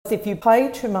If you pay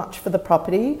too much for the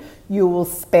property, you will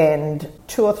spend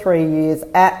 2 or 3 years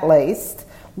at least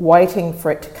waiting for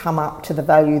it to come up to the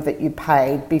value that you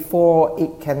paid before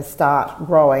it can start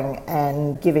growing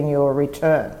and giving you a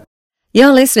return.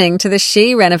 You're listening to the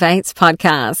She Renovates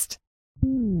podcast.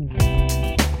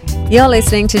 You're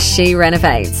listening to She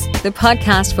Renovates, the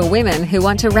podcast for women who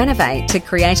want to renovate to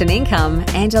create an income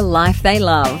and a life they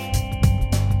love.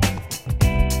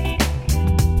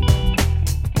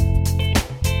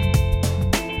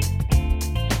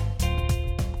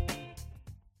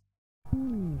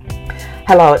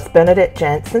 Hello, it's Bernadette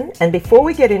Jansen, and before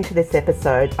we get into this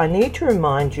episode, I need to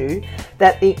remind you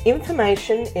that the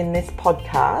information in this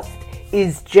podcast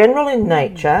is general in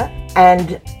nature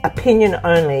and opinion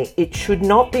only. It should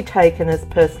not be taken as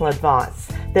personal advice.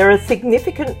 There are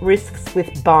significant risks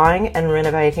with buying and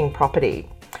renovating property,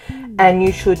 and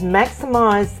you should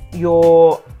maximise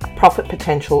your profit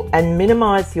potential and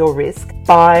minimise your risk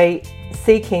by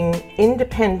seeking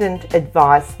independent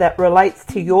advice that relates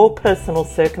to your personal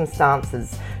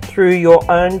circumstances through your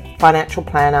own financial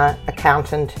planner,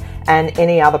 accountant, and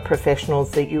any other professionals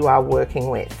that you are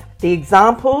working with. The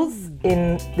examples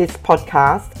in this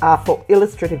podcast are for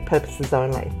illustrative purposes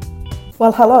only.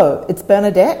 Well, hello, it's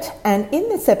Bernadette, and in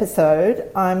this episode,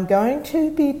 I'm going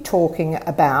to be talking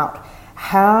about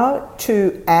how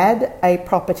to add a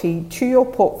property to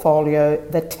your portfolio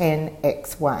the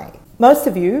 10x way. Most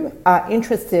of you are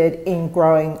interested in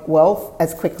growing wealth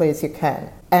as quickly as you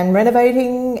can, and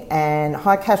renovating and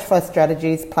high cash flow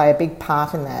strategies play a big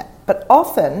part in that. But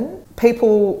often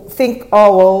people think,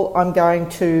 oh, well, I'm going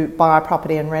to buy a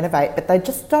property and renovate, but they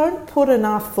just don't put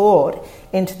enough thought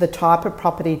into the type of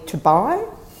property to buy,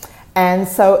 and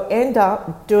so end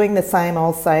up doing the same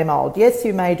old, same old. Yes,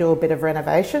 you may do a bit of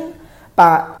renovation,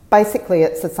 but basically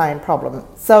it's the same problem.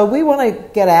 So we want to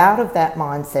get out of that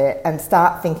mindset and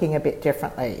start thinking a bit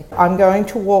differently. I'm going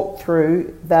to walk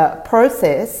through the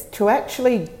process to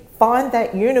actually find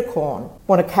that unicorn. We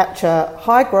want to capture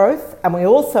high growth, and we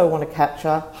also want to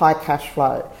capture high cash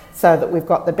flow so that we've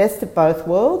got the best of both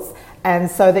worlds,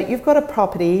 and so that you've got a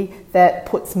property that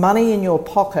puts money in your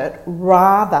pocket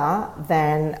rather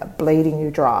than bleeding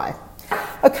you dry.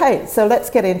 Okay, so let's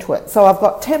get into it. So I've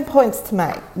got 10 points to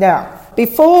make. Now,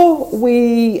 before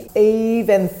we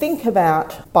even think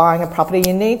about buying a property,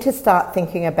 you need to start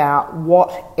thinking about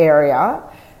what area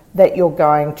that you're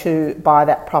going to buy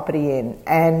that property in.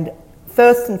 And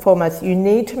first and foremost, you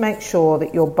need to make sure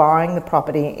that you're buying the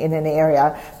property in an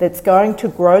area that's going to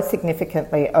grow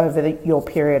significantly over your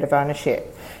period of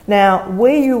ownership. Now,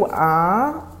 where you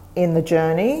are in the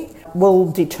journey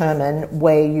will determine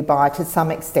where you buy to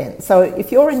some extent. So if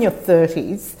you're in your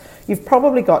 30s, you've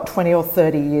probably got 20 or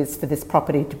 30 years for this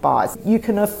property to buy. You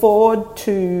can afford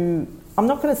to, I'm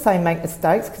not going to say make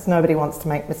mistakes because nobody wants to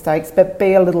make mistakes, but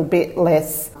be a little bit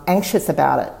less anxious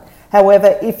about it.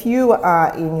 However, if you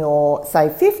are in your, say,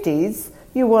 50s,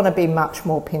 you want to be much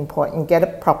more pinpoint and get a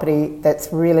property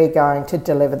that's really going to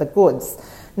deliver the goods.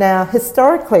 Now,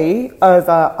 historically,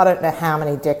 over I don't know how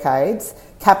many decades,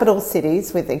 capital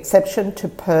cities, with the exception to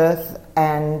Perth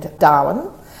and Darwin,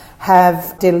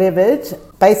 have delivered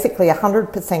basically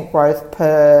 100% growth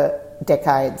per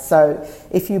decade. So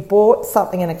if you bought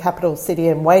something in a capital city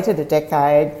and waited a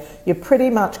decade, you're pretty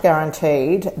much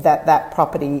guaranteed that that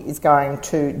property is going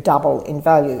to double in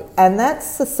value. And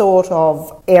that's the sort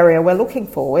of area we're looking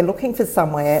for. We're looking for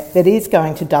somewhere that is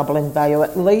going to double in value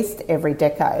at least every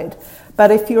decade.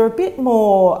 But if you're a bit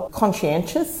more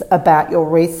conscientious about your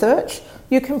research,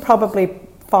 you can probably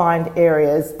find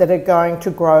areas that are going to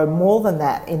grow more than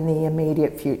that in the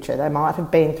immediate future. They might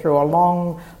have been through a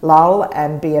long lull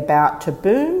and be about to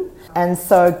boom. And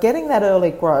so getting that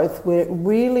early growth will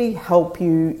really help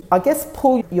you, I guess,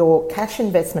 pull your cash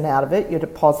investment out of it, your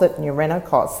deposit and your reno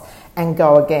costs, and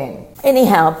go again.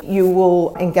 Anyhow, you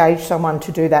will engage someone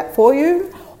to do that for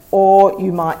you, or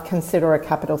you might consider a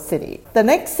capital city. The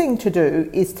next thing to do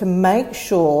is to make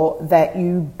sure that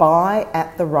you buy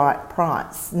at the right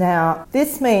price. Now,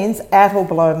 this means at or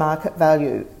below market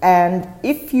value. And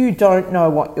if you don't know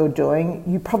what you're doing,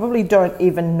 you probably don't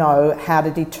even know how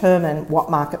to determine what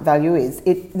market value is.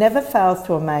 It never fails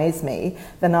to amaze me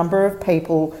the number of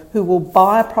people who will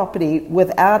buy a property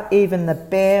without even the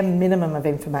bare minimum of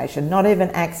information, not even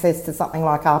access to something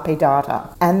like RP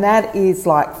data. And that is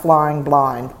like flying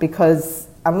blind, because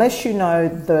unless you know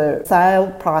the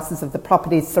sale prices of the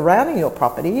properties surrounding your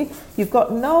property, you've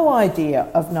got no idea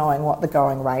of knowing what the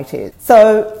going rate is.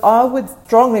 So I would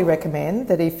strongly recommend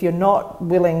that if you're not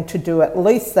willing to do at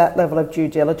least that level of due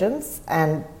diligence,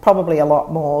 and probably a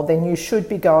lot more, then you should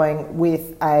be going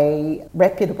with a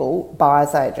reputable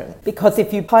buyer's agent. Because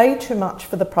if you pay too much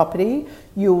for the property,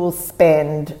 you will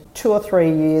spend 2 or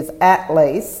 3 years at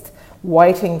least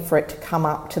waiting for it to come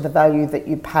up to the value that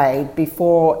you paid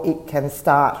before it can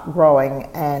start growing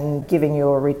and giving you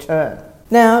a return.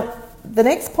 Now, the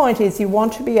next point is you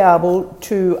want to be able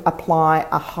to apply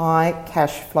a high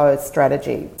cash flow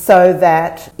strategy so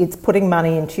that it's putting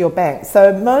money into your bank.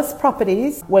 So most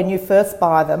properties, when you first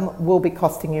buy them, will be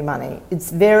costing you money.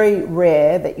 It's very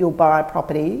rare that you'll buy a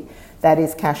property that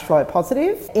is cash flow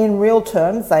positive. In real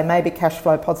terms, they may be cash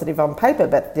flow positive on paper,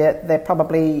 but they're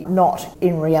probably not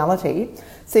in reality.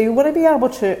 So you want to be able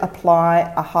to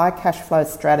apply a high cash flow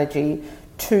strategy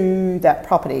to that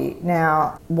property.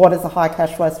 Now, what is a high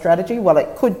cash flow strategy? Well,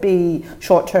 it could be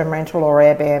short-term rental or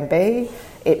Airbnb.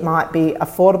 It might be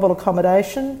affordable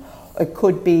accommodation. It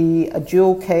could be a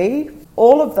dual key.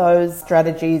 All of those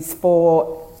strategies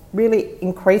for really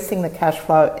increasing the cash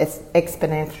flow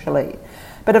exponentially.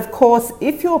 But of course,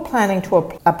 if you're planning to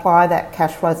apply that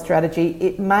cash flow strategy,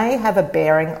 it may have a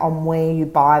bearing on where you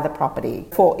buy the property.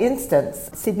 For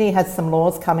instance, Sydney has some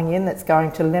laws coming in that's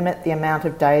going to limit the amount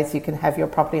of days you can have your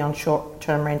property on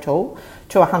short-term rental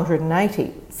to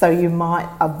 180. So you might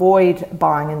avoid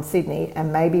buying in Sydney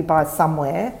and maybe buy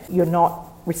somewhere you're not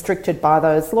restricted by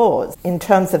those laws. In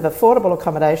terms of affordable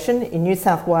accommodation, in New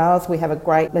South Wales we have a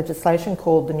great legislation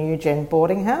called the New Gen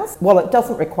Boarding House. Well, it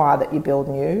doesn't require that you build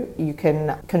new, you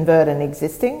can convert an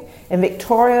existing. In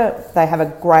Victoria they have a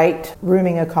great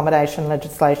rooming accommodation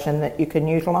legislation that you can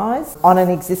utilise on an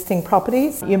existing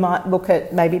properties. You might look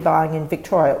at maybe buying in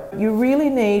Victoria. You really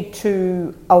need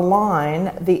to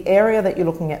align the area that you're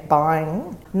looking at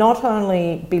buying, not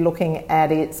only be looking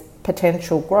at its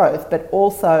potential growth, but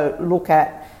also look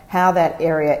at how that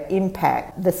area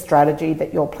impacts the strategy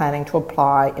that you're planning to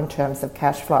apply in terms of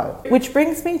cash flow. Which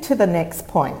brings me to the next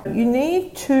point. You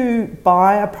need to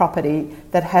buy a property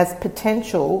that has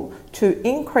potential to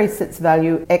increase its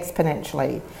value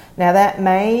exponentially. Now that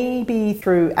may be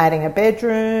through adding a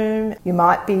bedroom, you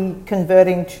might be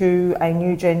converting to a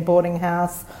new gen boarding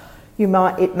house. It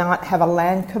might have a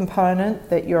land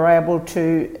component that you're able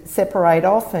to separate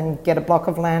off and get a block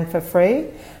of land for free,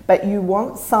 but you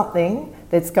want something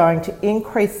that's going to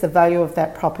increase the value of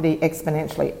that property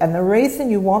exponentially. And the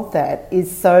reason you want that is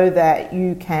so that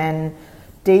you can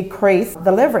decrease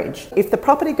the leverage. If the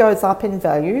property goes up in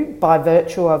value by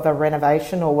virtue of a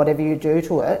renovation or whatever you do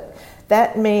to it,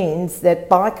 that means that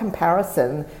by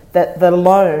comparison that the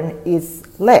loan is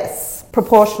less,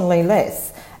 proportionally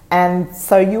less. And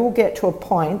so you'll get to a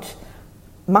point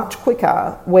much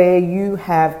quicker where you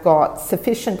have got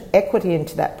sufficient equity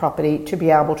into that property to be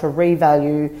able to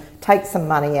revalue, take some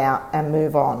money out and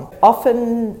move on.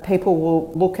 Often people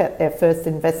will look at their first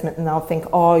investment and they'll think,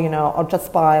 I'll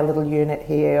just buy a little unit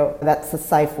here. That's a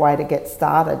safe way to get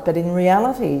started. But in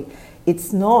reality,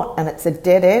 it's not, and it's a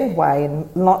dead-end way in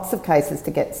lots of cases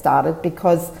to get started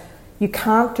because you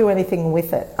can't do anything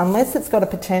with it unless it's got a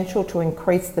potential to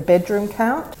increase the bedroom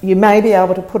count. You may be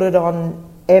able to put it on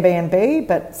Airbnb,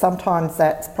 but sometimes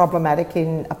that's problematic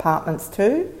in apartments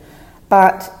too.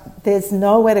 But there's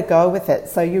nowhere to go with it.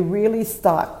 So you're really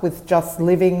stuck with just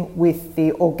living with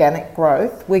the organic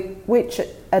growth, which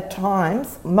at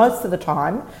times, most of the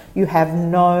time, you have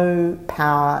no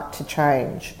power to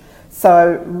change.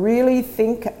 So really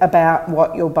think about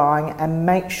what you're buying and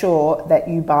make sure that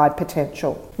you buy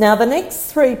potential. Now the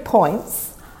next 3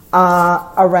 points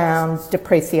are around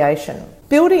depreciation.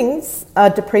 Buildings are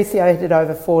depreciated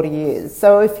over 40 years.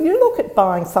 So if you look at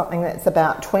buying something that's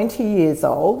about 20 years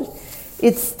old,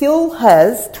 it still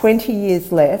has 20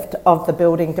 years left of the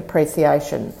building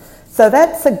depreciation. So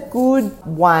that's a good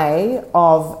way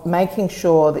of making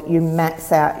sure that you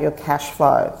max out your cash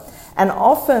flow. And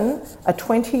often a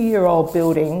 20-year-old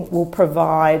building will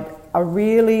provide a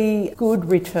really good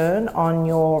return on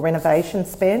your renovation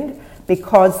spend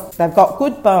because they've got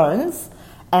good bones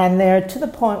and they're to the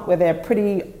point where they're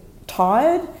pretty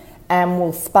tired and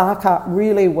will spark up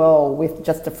really well with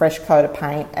just a fresh coat of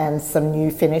paint and some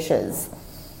new finishes.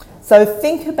 So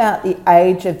think about the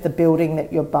age of the building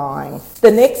that you're buying.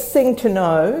 The next thing to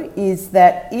know is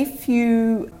that if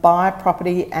you buy a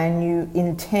property and you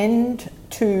intend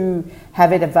to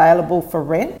have it available for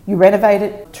rent, you renovate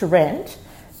it to rent,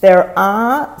 there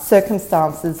are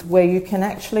circumstances where you can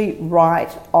actually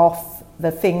write off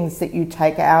the things that you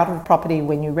take out of the property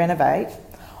when you renovate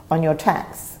on your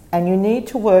tax. And you need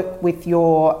to work with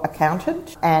your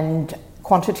accountant and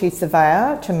quantity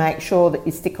surveyor to make sure that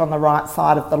you stick on the right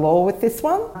side of the law with this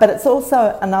one. But it's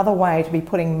also another way to be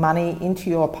putting money into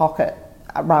your pocket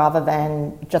rather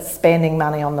than just spending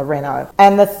money on the reno.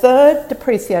 And the third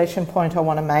depreciation point I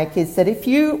want to make is that if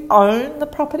you own the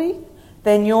property,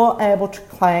 then you're able to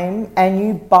claim and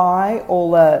you buy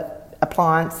all the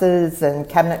appliances and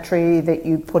cabinetry that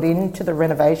you put into the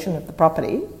renovation of the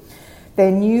property,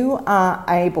 then you are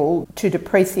able to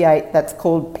depreciate, that's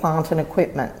called plant and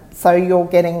equipment. So you're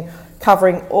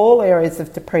covering all areas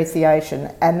of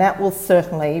depreciation, and that will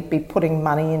certainly be putting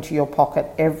money into your pocket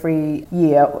every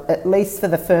year, at least for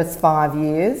the first 5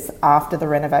 years after the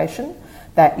renovation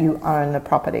that you own the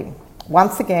property.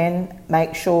 Once again,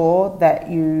 make sure that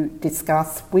you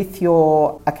discuss with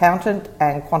your accountant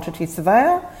and quantity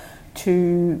surveyor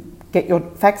to get your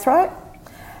facts right.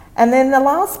 And then the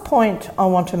last point I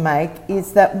want to make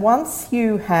is that once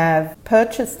you have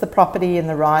purchased the property in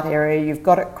the right area, you've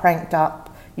got it cranked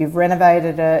up, you've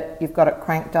renovated it, you've got it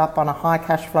cranked up on a high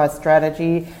cash flow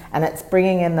strategy, and it's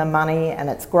bringing in the money and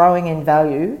it's growing in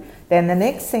value, then the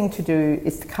next thing to do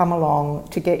is to come along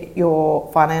to get your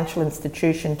financial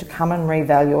institution to come and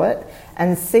revalue it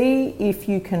and see if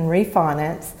you can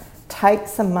refinance, take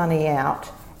some money out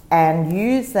and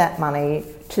use that money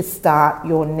to start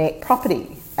your next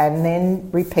property and then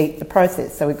repeat the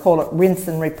process. So we call it rinse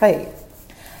and repeat.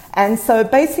 And so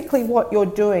basically what you're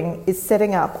doing is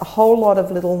setting up a whole lot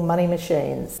of little money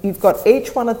machines. You've got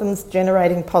each one of them's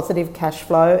generating positive cash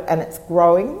flow and it's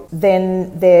growing.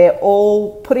 Then they're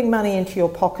all putting money into your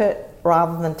pocket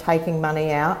rather than taking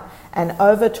money out. And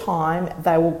over time,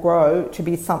 they will grow to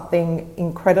be something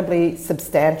incredibly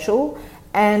substantial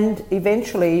and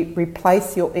eventually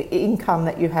replace your income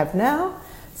that you have now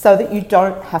so that you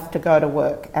don't have to go to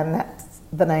work. And that's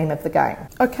the name of the game.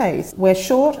 Okay, we're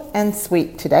short and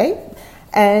sweet today.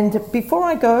 And before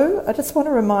I go, I just want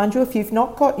to remind you, if you've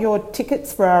not got your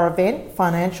tickets for our event,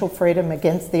 Financial Freedom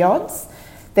Against the Odds,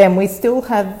 then we still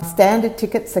have standard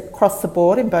tickets across the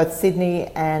board in both Sydney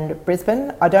and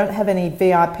Brisbane. I don't have any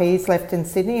VIPs left in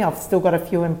Sydney. I've still got a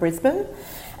few in Brisbane.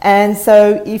 And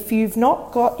so if you've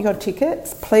not got your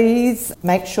tickets, please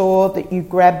make sure that you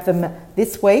grab them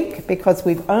this week because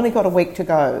we've only got a week to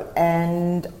go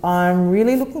and I'm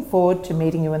really looking forward to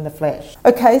meeting you in the flesh.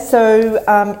 Okay, so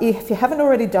if you haven't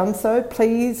already done so,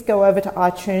 please go over to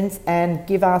iTunes and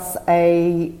give us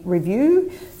a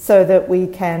review so that we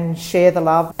can share the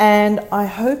love. And I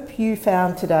hope you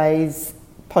found today's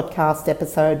podcast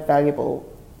episode valuable.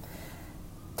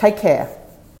 Take care.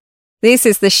 This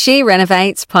is the She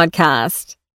Renovates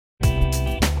podcast.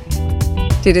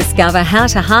 To discover how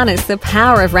to harness the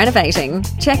power of renovating,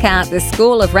 check out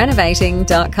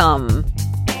theschoolofrenovating.com.